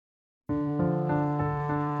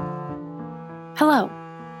Hello,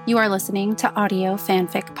 you are listening to Audio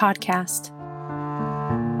Fanfic Podcast.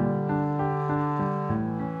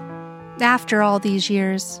 After All These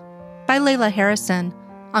Years by Layla Harrison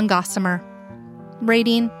on Gossamer.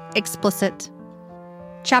 Rating explicit.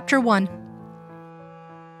 Chapter 1.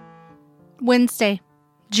 Wednesday,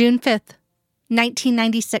 June 5th,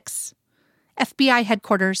 1996. FBI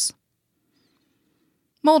headquarters.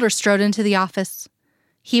 Mulder strode into the office.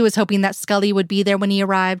 He was hoping that Scully would be there when he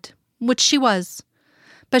arrived, which she was,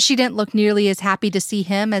 but she didn't look nearly as happy to see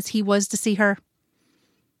him as he was to see her.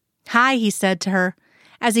 "Hi," he said to her,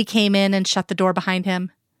 as he came in and shut the door behind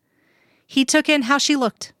him. He took in how she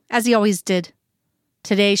looked, as he always did.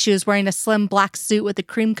 Today she was wearing a slim black suit with a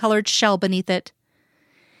cream-colored shell beneath it.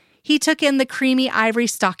 He took in the creamy ivory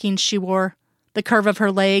stockings she wore, the curve of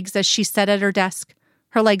her legs as she sat at her desk,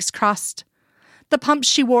 her legs crossed. The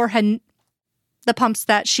pumps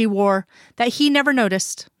that she wore that he never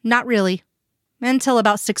noticed, not really, until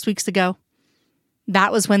about 6 weeks ago.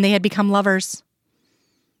 That was when they had become lovers.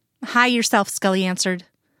 "Hi yourself," Scully answered.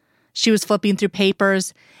 She was flipping through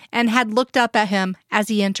papers and had looked up at him as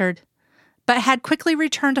he entered, but had quickly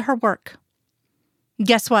returned to her work.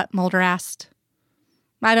 "Guess what?" Mulder asked.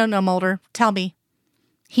 "I don't know, Mulder. Tell me."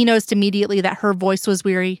 He noticed immediately that her voice was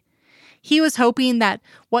weary. He was hoping that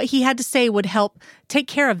what he had to say would help take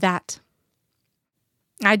care of that.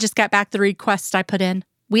 "I just got back the request I put in.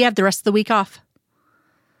 We have the rest of the week off."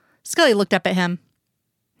 Scully looked up at him.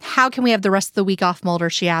 "How can we have the rest of the week off, Mulder?"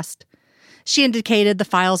 she asked. She indicated the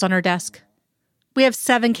files on her desk. "We have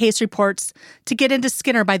 7 case reports to get into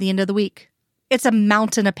Skinner by the end of the week. It's a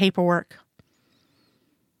mountain of paperwork."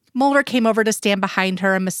 Mulder came over to stand behind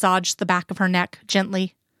her and massaged the back of her neck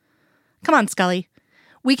gently. "Come on, Scully.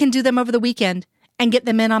 We can do them over the weekend and get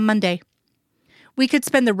them in on Monday. We could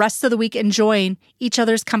spend the rest of the week enjoying each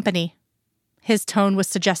other's company." His tone was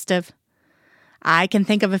suggestive. "I can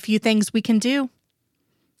think of a few things we can do."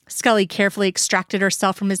 Scully carefully extracted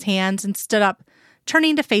herself from his hands and stood up,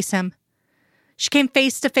 turning to face him. She came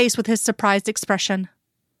face to face with his surprised expression.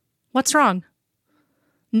 "What's wrong?"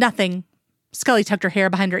 "Nothing." Scully tucked her hair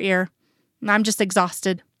behind her ear. "I'm just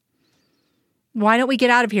exhausted." "Why don't we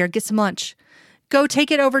get out of here, get some lunch? Go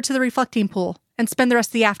take it over to the reflecting pool and spend the rest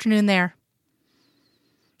of the afternoon there."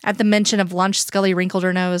 At the mention of lunch, Scully wrinkled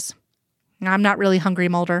her nose. "I'm not really hungry,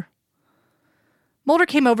 Mulder." Mulder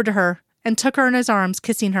came over to her and took her in his arms,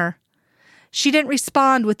 kissing her. She didn't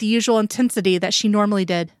respond with the usual intensity that she normally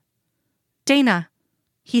did. "Dana,"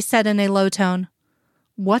 he said in a low tone,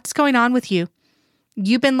 "what's going on with you?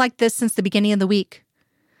 You've been like this since the beginning of the week."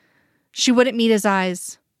 She wouldn't meet his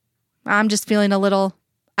eyes. "I'm just feeling a little,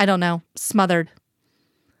 I don't know, smothered."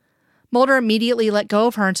 Mulder immediately let go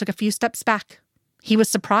of her and took a few steps back. He was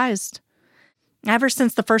surprised. Ever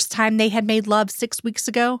since the first time they had made love 6 weeks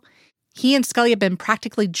ago, he and Scully had been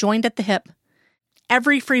practically joined at the hip.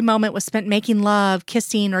 Every free moment was spent making love,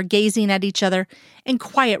 kissing, or gazing at each other in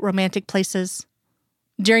quiet, romantic places.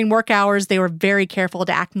 During work hours, they were very careful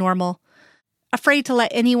to act normal, afraid to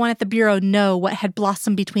let anyone at the bureau know what had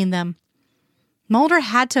blossomed between them. Mulder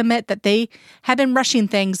had to admit that they had been rushing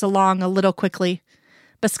things along a little quickly,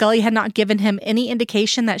 but Scully had not given him any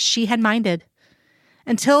indication that she had minded,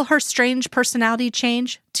 until her strange personality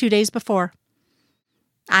change 2 days before.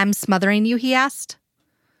 "I'm smothering you?" he asked.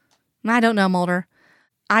 "I don't know, Mulder.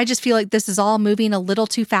 I just feel like this is all moving a little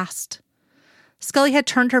too fast." Scully had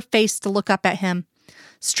turned her face to look up at him,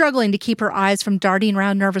 struggling to keep her eyes from darting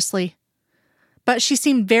around nervously. But she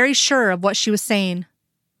seemed very sure of what she was saying.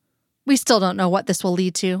 "We still don't know what this will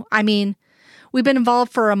lead to. I mean, we've been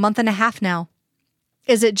involved for a month and a half now.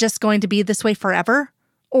 Is it just going to be this way forever?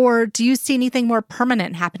 Or do you see anything more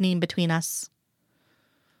permanent happening between us?"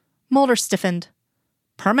 Mulder stiffened.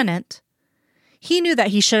 Permanent? He knew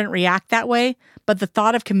that he shouldn't react that way, but the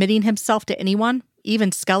thought of committing himself to anyone,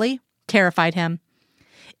 even Scully, terrified him.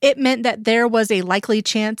 It meant that there was a likely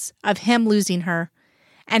chance of him losing her,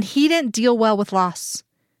 and he didn't deal well with loss.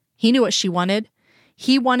 He knew what she wanted.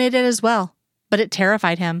 He wanted it as well, but it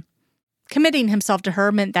terrified him. Committing himself to her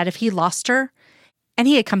meant that if he lost her, and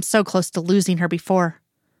he had come so close to losing her before,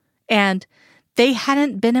 and they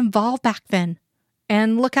hadn't been involved back then,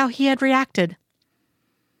 and look how he had reacted.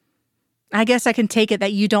 "I guess I can take it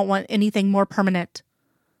that you don't want anything more permanent."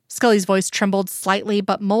 Scully's voice trembled slightly,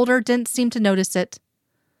 but Mulder didn't seem to notice it.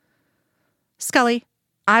 "Scully,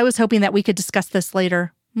 I was hoping that we could discuss this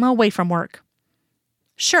later, away from work."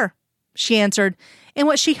 "Sure," she answered in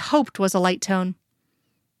what she hoped was a light tone.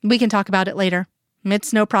 "We can talk about it later.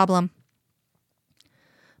 It's no problem."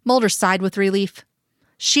 Mulder sighed with relief.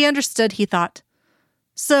 She understood, he thought.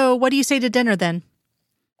 "So what do you say to dinner then?"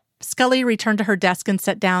 Scully returned to her desk and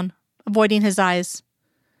sat down, avoiding his eyes.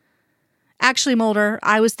 Actually, Mulder,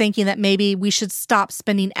 I was thinking that maybe we should stop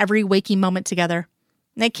spending every waking moment together.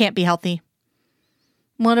 It can't be healthy.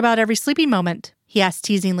 What about every sleeping moment? He asked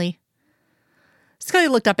teasingly. Scully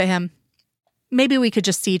looked up at him. Maybe we could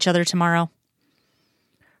just see each other tomorrow.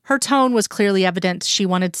 Her tone was clearly evident she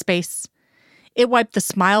wanted space. It wiped the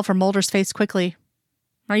smile from Mulder's face quickly.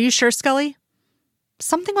 Are you sure, Scully?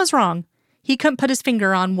 Something was wrong. He couldn't put his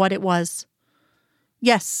finger on what it was.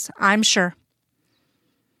 Yes, I'm sure.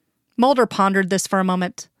 Mulder pondered this for a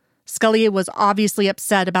moment. Scully was obviously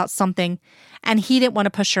upset about something, and he didn't want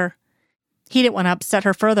to push her. He didn't want to upset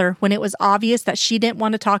her further when it was obvious that she didn't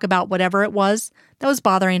want to talk about whatever it was that was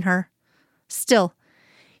bothering her. Still,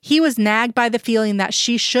 he was nagged by the feeling that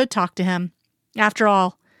she should talk to him. After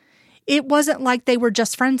all, it wasn't like they were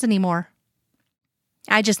just friends anymore.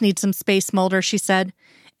 I just need some space, Mulder, she said.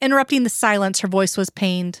 Interrupting the silence, her voice was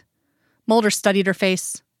pained. Mulder studied her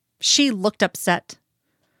face. She looked upset.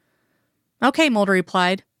 Okay, Mulder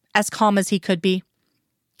replied, as calm as he could be.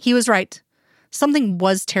 He was right. Something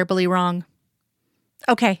was terribly wrong.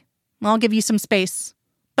 Okay, I'll give you some space.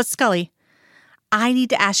 But Scully, I need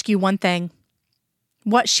to ask you one thing.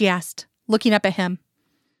 What? She asked, looking up at him.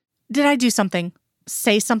 Did I do something?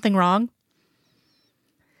 Say something wrong?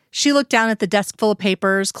 She looked down at the desk full of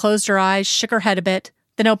papers, closed her eyes, shook her head a bit,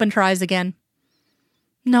 then opened her eyes again.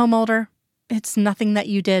 No, Mulder, it's nothing that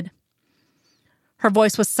you did. Her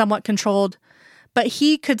voice was somewhat controlled, but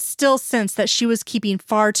he could still sense that she was keeping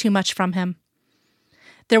far too much from him.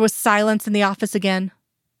 There was silence in the office again.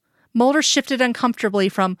 Mulder shifted uncomfortably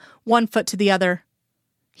from one foot to the other.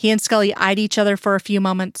 He and Scully eyed each other for a few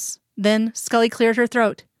moments. Then Scully cleared her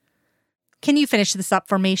throat. Can you finish this up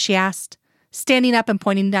for me? She asked, standing up and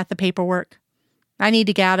pointing at the paperwork. I need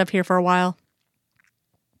to get out of here for a while.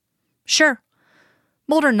 Sure.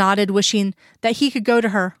 Mulder nodded, wishing that he could go to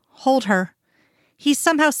her, hold her. He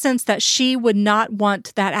somehow sensed that she would not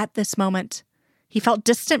want that at this moment. He felt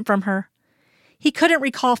distant from her. He couldn't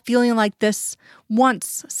recall feeling like this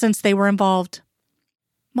once since they were involved.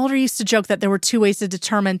 Mulder used to joke that there were two ways to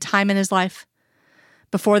determine time in his life.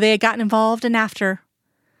 Before they had gotten involved and after.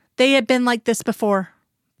 They had been like this before,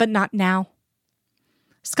 but not now.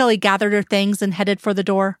 Scully gathered her things and headed for the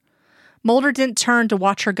door. Mulder didn't turn to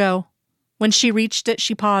watch her go. When she reached it,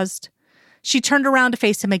 she paused. She turned around to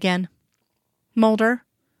face him again. Mulder?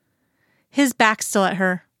 His back still at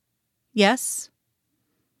her. Yes?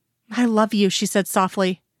 I love you, she said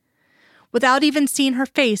softly. Without even seeing her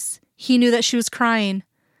face, he knew that she was crying.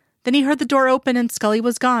 Then he heard the door open and Scully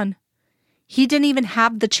was gone. He didn't even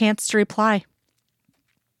have the chance to reply.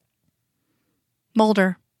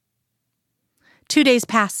 Mulder. 2 days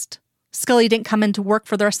passed. Scully didn't come into work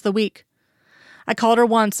for the rest of the week. I called her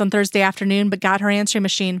once on Thursday afternoon, but got her answering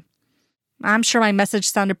machine. I'm sure my message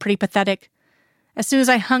sounded pretty pathetic. As soon as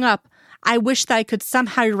I hung up, I wished that I could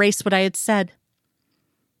somehow erase what I had said.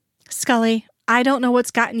 Scully, I don't know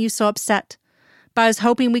what's gotten you so upset, but I was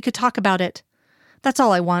hoping we could talk about it. That's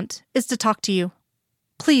all I want, is to talk to you.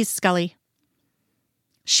 Please, Scully.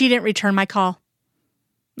 She didn't return my call.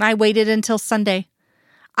 I waited until Sunday.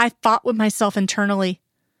 I fought with myself internally.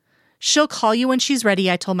 She'll call you when she's ready,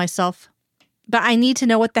 I told myself. But I need to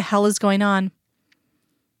know what the hell is going on.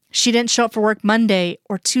 She didn't show up for work Monday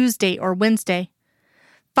or Tuesday or Wednesday.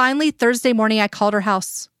 Finally, Thursday morning, I called her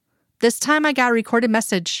house. This time I got a recorded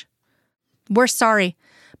message. We're sorry,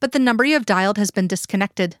 but the number you have dialed has been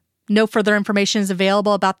disconnected. No further information is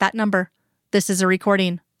available about that number. This is a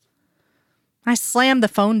recording. I slammed the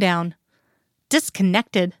phone down.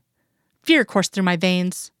 Disconnected. Fear coursed through my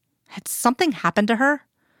veins. Had something happened to her?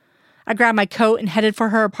 I grabbed my coat and headed for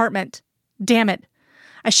her apartment. Damn it.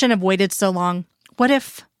 I shouldn't have waited so long. What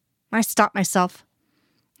if... I stopped myself.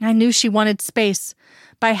 I knew she wanted space,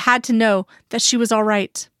 but I had to know that she was all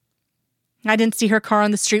right. I didn't see her car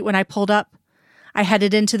on the street when I pulled up. I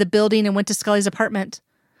headed into the building and went to Scully's apartment.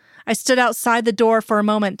 I stood outside the door for a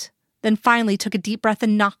moment, then finally took a deep breath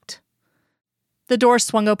and knocked. The door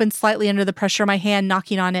swung open slightly under the pressure of my hand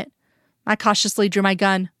knocking on it. I cautiously drew my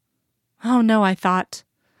gun. Oh no, I thought.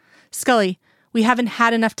 Scully, we haven't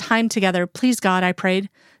had enough time together. Please, God, I prayed.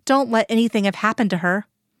 Don't let anything have happened to her.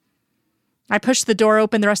 I pushed the door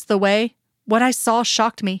open the rest of the way. What I saw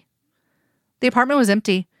shocked me. The apartment was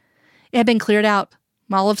empty. It had been cleared out.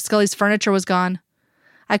 All of Scully's furniture was gone.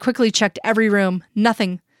 I quickly checked every room.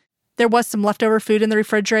 Nothing. There was some leftover food in the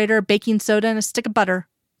refrigerator, baking soda, and a stick of butter,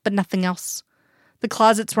 but nothing else. The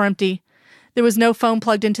closets were empty. There was no phone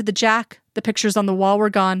plugged into the jack. The pictures on the wall were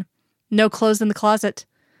gone. No clothes in the closet.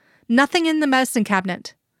 Nothing in the medicine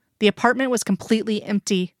cabinet. The apartment was completely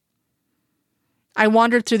empty. I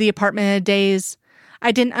wandered through the apartment in a daze.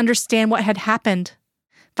 I didn't understand what had happened.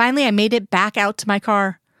 Finally, I made it back out to my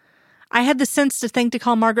car. I had the sense to think to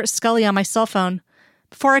call Margaret Scully on my cell phone.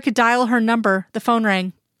 Before I could dial her number, the phone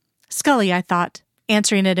rang. Scully, I thought,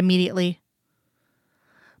 answering it immediately.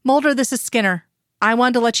 Mulder, this is Skinner. I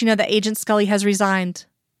wanted to let you know that Agent Scully has resigned.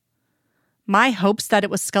 My hopes that it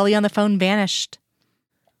was Scully on the phone vanished.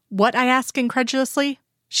 What? I asked incredulously.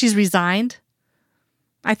 She's resigned?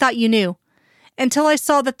 I thought you knew, until I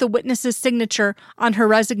saw that the witness's signature on her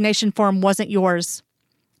resignation form wasn't yours.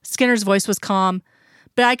 Skinner's voice was calm,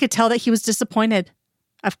 but I could tell that he was disappointed.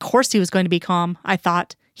 Of course he was going to be calm, I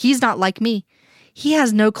thought. He's not like me. He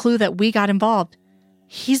has no clue that we got involved.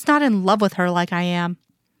 He's not in love with her like I am.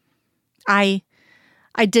 I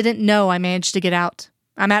didn't know I managed to get out.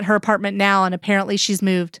 I'm at her apartment now, and apparently she's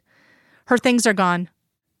moved. Her things are gone.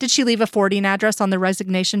 Did she leave a forwarding address on the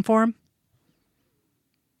resignation form?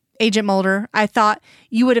 Agent Mulder, I thought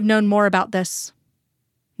you would have known more about this.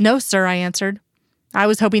 No, sir, I answered. I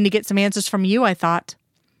was hoping to get some answers from you, I thought.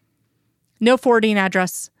 No forwarding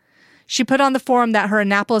address. She put on the form that her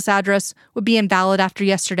Annapolis address would be invalid after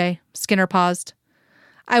yesterday. Skinner paused.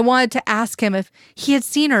 I wanted to ask him if he had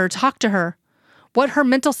seen her or talked to her, what her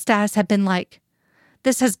mental status had been like.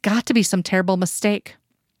 This has got to be some terrible mistake.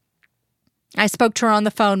 I spoke to her on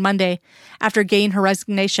the phone Monday after getting her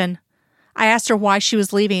resignation. I asked her why she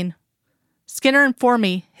was leaving. Skinner informed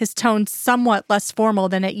me, his tone somewhat less formal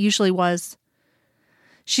than it usually was.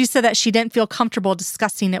 She said that she didn't feel comfortable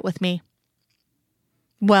discussing it with me.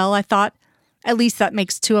 Well, I thought, at least that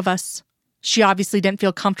makes two of us. She obviously didn't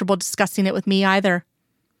feel comfortable discussing it with me either.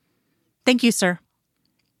 Thank you, sir.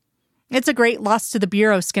 It's a great loss to the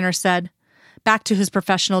Bureau, Skinner said, back to his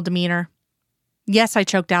professional demeanor. Yes, I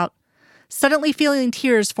choked out, suddenly feeling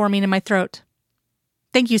tears forming in my throat.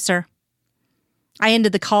 Thank you, sir. I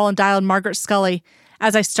ended the call and dialed Margaret Scully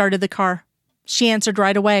as I started the car. She answered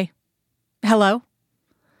right away. Hello?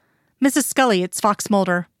 Mrs. Scully, it's Fox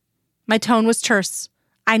Mulder. My tone was terse.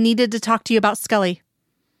 I needed to talk to you about Scully.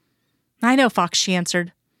 I know, Fox, she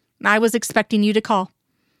answered. I was expecting you to call.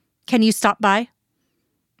 Can you stop by?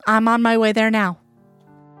 I'm on my way there now.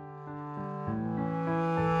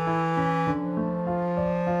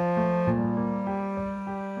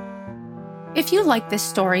 If you like this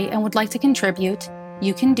story and would like to contribute,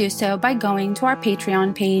 you can do so by going to our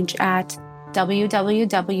Patreon page at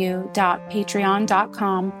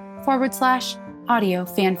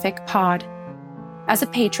www.patreon.com/audiofanficpod. As a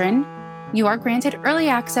patron, you are granted early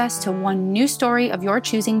access to one new story of your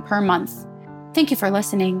choosing per month. Thank you for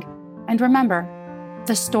listening, and remember,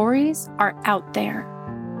 the stories are out there.